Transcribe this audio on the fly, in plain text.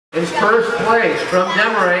In first place from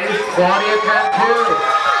Demaray's, Claudia Cantu.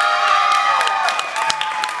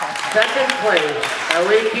 Second place,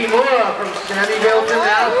 Ellie Kimura from Sandyville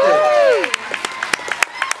Gymnastics.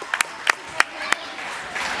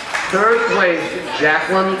 Third place,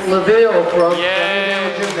 Jacqueline LaVille from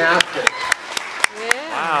Sandyville Gymnastics.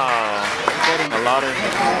 Wow, getting a lot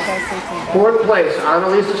of. Fourth place,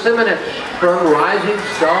 Annalisa Simonich from Rising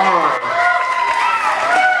Star.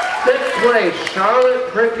 Fifth place,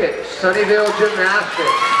 Charlotte Prickett, Sunnyvale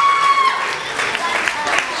Gymnastics.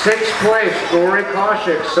 Sixth place, Dory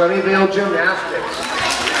Koshik, Sunnyvale Gymnastics.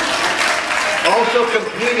 Also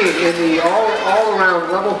competing in the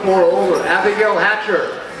all-around level 4 over, Abigail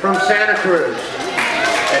Hatcher from Santa Cruz.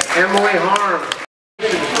 And Emily Harms.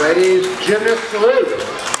 Ladies, gymnast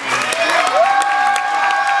salute.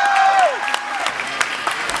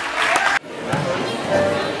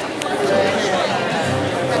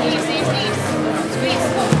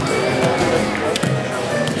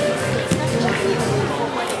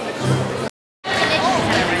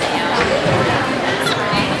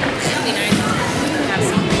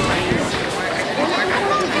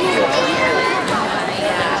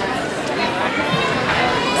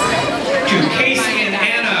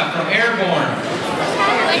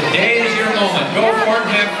 Go for it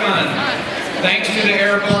and have fun. Thanks to the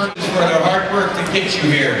Airborne for their hard work to get you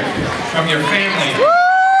here from your family. Woo!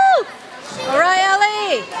 All right,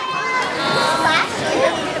 Ellie.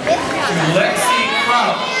 To Lexi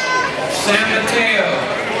Crouch, San Mateo.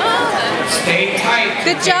 Stay tight.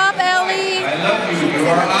 Good job, Ellie. I love you. You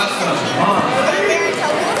are awesome. Mom.